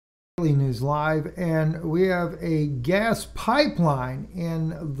News Live, and we have a gas pipeline in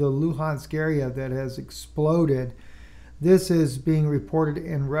the Luhansk area that has exploded. This is being reported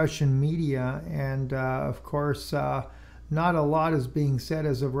in Russian media, and of course not a lot is being said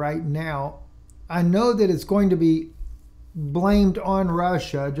as of right now. I know that it's going to be blamed on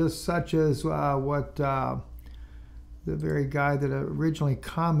Russia, just such as what the very guy that originally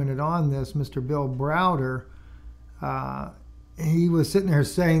commented on this, Mr. Bill Browder, he was sitting there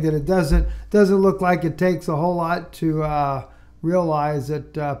saying that it doesn't look like it takes a whole lot to realize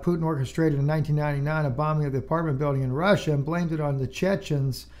that Putin orchestrated in 1999 a bombing of the apartment building in Russia and blamed it on the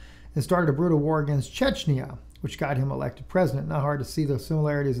Chechens and started a brutal war against Chechnya, which got him elected president. Not hard to see the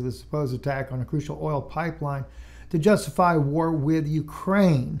similarities of the supposed attack on a crucial oil pipeline to justify war with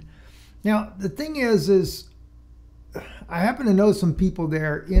Ukraine. Now, the thing is I happen to know some people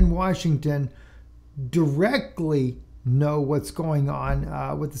there in Washington directly know what's going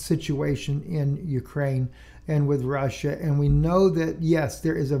on with the situation in Ukraine and with Russia. And we know that, yes,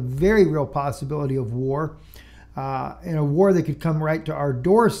 there is a very real possibility of war, and a war that could come right to our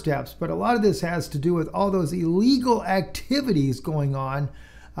doorsteps. But a lot of this has to do with all those illegal activities going on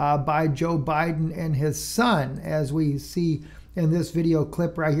by Joe Biden and his son, as we see in this video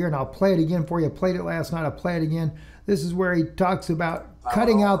clip right here. And I'll play it again for you. I played it last night. I'll play it again. This is where he talks about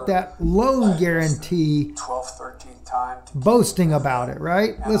cutting out that loan guarantee, 12th, 13th time, boasting about it,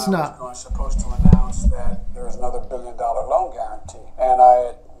 right? and Listen I up. was supposed to announce that there was another $1 billion loan guarantee. And I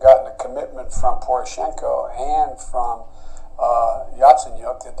had gotten a commitment from Poroshenko and from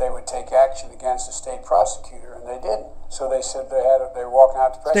Yatsenyuk that they would take action against the state prosecutor, and they didn't. So they said they were walking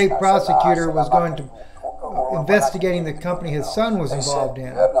out to press. State prosecutor was going to investigating the company his son was involved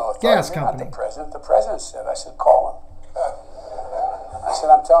in, gas company. The president said, I said, call him. I said,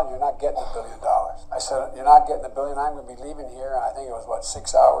 I'm telling you, you're not getting $1 billion. I said, you're not getting $1 billion. I'm going to be leaving here. And I think it was,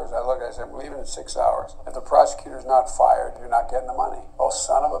 6 hours? I said, I'm leaving in 6 hours. If the prosecutor's not fired, you're not getting the money. Oh,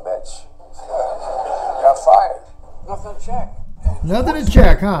 son of a bitch. Got fired. Nothing to check. Nothing to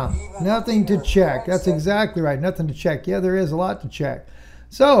check, huh? Nothing to check. That's exactly right. Nothing to check. Yeah, there is a lot to check.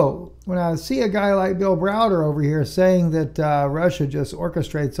 So when I see a guy like Bill Browder over here saying that Russia just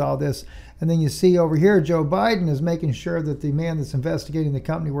orchestrates all this, and then you see over here Joe Biden is making sure that the man that's investigating the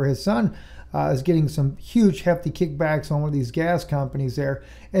company where his son is getting some huge hefty kickbacks on one of these gas companies there,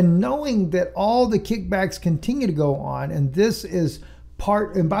 and knowing that all the kickbacks continue to go on, and this is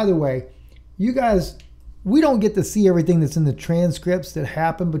part, and by the way, you guys, we don't get to see everything that's in the transcripts that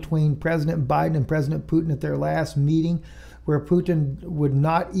happened between President Biden and President Putin at their last meeting, where Putin would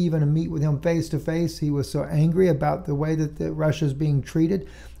not even meet with him face to face. He was so angry about the way that Russia is being treated,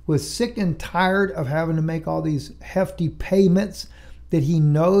 was sick and tired of having to make all these hefty payments that he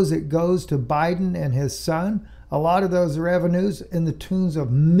knows it goes to Biden and his son. A lot of those revenues in the tunes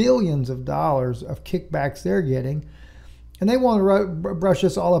of millions of dollars of kickbacks they're getting. And they want to brush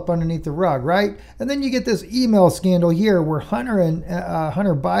us all up underneath the rug, right? And then you get this email scandal here where Hunter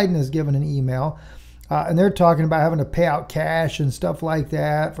Biden has given an email, and they're talking about having to pay out cash and stuff like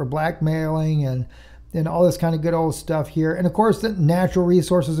that for blackmailing and all this kind of good old stuff here. And of course, the natural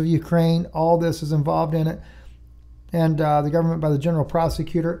resources of Ukraine, all this is involved in it. And the government by the general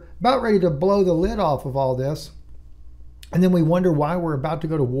prosecutor about ready to blow the lid off of all this. And then we wonder why we're about to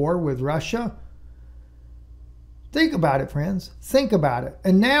go to war with Russia. Think about it, friends. Think about it.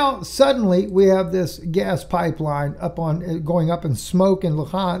 And now suddenly we have this gas pipeline going up in smoke in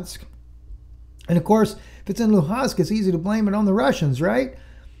Luhansk. And of course, if it's in Luhansk, it's easy to blame it on the Russians, right?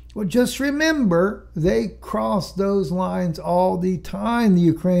 Well, just remember, they cross those lines all the time, the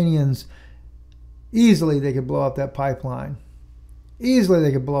Ukrainians. Easily they could blow up that pipeline. Easily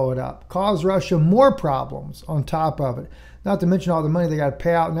they could blow it up. Cause Russia more problems on top of it. Not to mention all the money they got to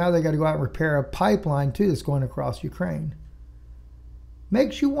pay out. Now they got to go out and repair a pipeline, too, that's going across Ukraine.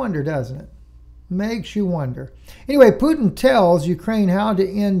 Makes you wonder, doesn't it? Makes you wonder. Anyway, Putin tells Ukraine how to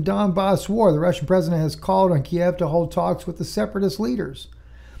end Donbass war. The Russian president has called on Kiev to hold talks with the separatist leaders.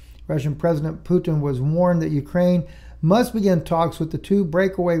 Russian President Putin was warned that Ukraine must begin talks with the two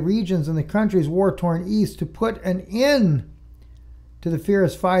breakaway regions in the country's war-torn east to put an end to the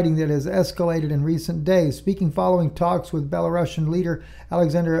fierce fighting that has escalated in recent days. Speaking following talks with Belarusian leader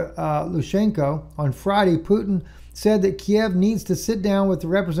Alexander Lukashenko on Friday, Putin said that Kiev needs to sit down with the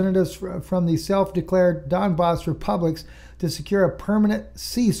representatives from the self-declared Donbass republics to secure a permanent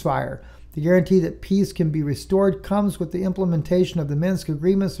ceasefire. The guarantee that peace can be restored comes with the implementation of the Minsk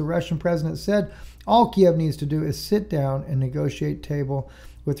agreements. The Russian president said all Kiev needs to do is sit down and negotiate table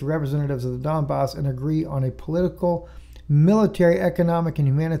with the representatives of the Donbass and agree on a political, military, economic, and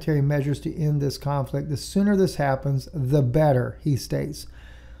humanitarian measures to end this conflict. The sooner this happens, the better, he states.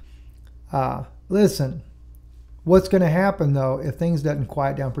 Listen, what's going to happen, though, if things doesn't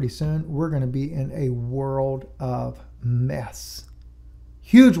quiet down pretty soon, we're going to be in a world of mess.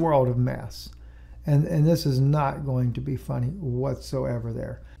 Huge world of mess. And this is not going to be funny whatsoever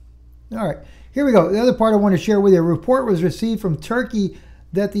there. All right, here we go. The other part I want to share with you. A report was received from Turkey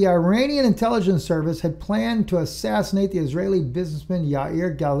that the Iranian intelligence service had planned to assassinate the Israeli businessman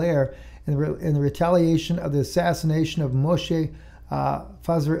Yair Galer in the retaliation of the assassination of Moshe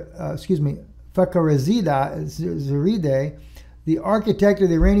Fakhrizadeh, the architect of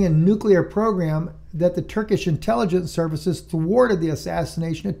the Iranian nuclear program, that the Turkish intelligence services thwarted the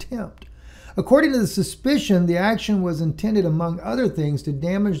assassination attempt. According to the suspicion, the action was intended, among other things, to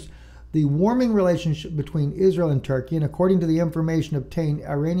damage the warming relationship between Israel and Turkey, and according to the information obtained,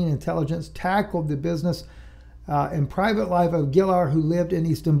 Iranian intelligence tackled the business and private life of Gilar, who lived in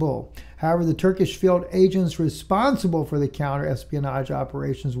Istanbul. However, the Turkish field agents responsible for the counter-espionage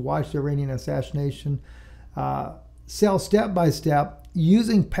operations watched the Iranian assassination cell step by step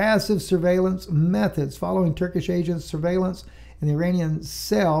using passive surveillance methods. Following Turkish agents' surveillance in the Iranian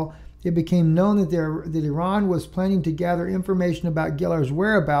cell, it became known that Iran was planning to gather information about Gilar's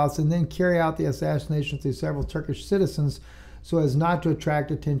whereabouts and then carry out the assassination through several Turkish citizens so as not to attract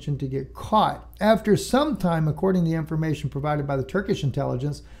attention to get caught. After some time, according to the information provided by the Turkish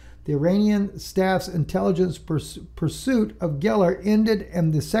intelligence, the Iranian staff's intelligence pursuit of Gilar ended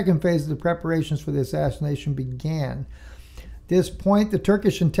and the second phase of the preparations for the assassination began. At this point, the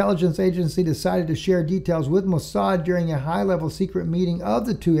Turkish intelligence agency decided to share details with Mossad during a high-level secret meeting of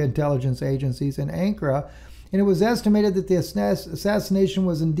the two intelligence agencies in Ankara, and it was estimated that the assassination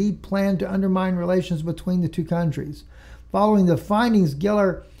was indeed planned to undermine relations between the two countries. Following the findings,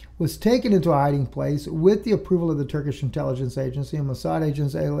 Gilar was taken into a hiding place with the approval of the Turkish intelligence agency, and Mossad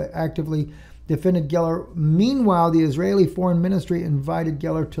agents actively defended Gilar. Meanwhile, the Israeli Foreign Ministry invited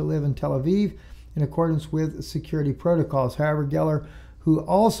Gilar to live in Tel Aviv in accordance with security protocols. However, Gilar, who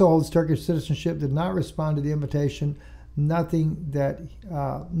also holds Turkish citizenship, did not respond to the invitation, noting that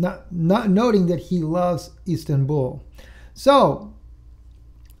he loves Istanbul. So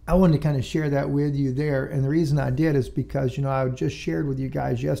I wanted to kind of share that with you there, and the reason I did is because, I just shared with you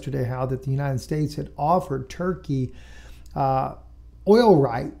guys yesterday how that the United States had offered Turkey oil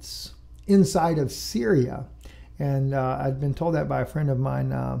rights inside of Syria, and I'd been told that by a friend of mine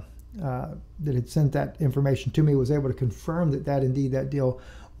that had sent that information to me, was able to confirm that indeed that deal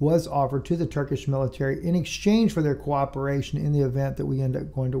was offered to the Turkish military in exchange for their cooperation in the event that we end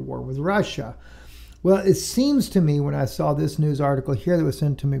up going to war with Russia. Well, it seems to me when I saw this news article here that was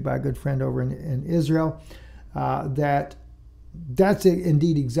sent to me by a good friend over in Israel, that that's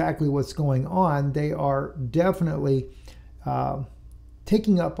indeed exactly what's going on. They are definitely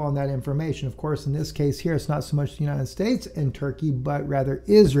taking up on that information. Of course, in this case here, it's not so much the United States and Turkey, but rather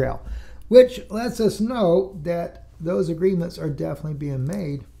Israel, which lets us know that those agreements are definitely being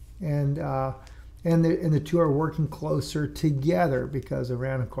made, and the two are working closer together, because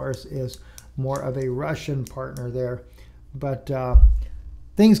Iran, of course, is more of a Russian partner there. But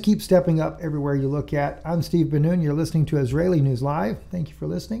things keep stepping up everywhere you look at. I'm Steve Ben-Nun. You're listening to Israeli News Live. Thank you for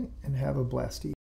listening, and have a blessed evening.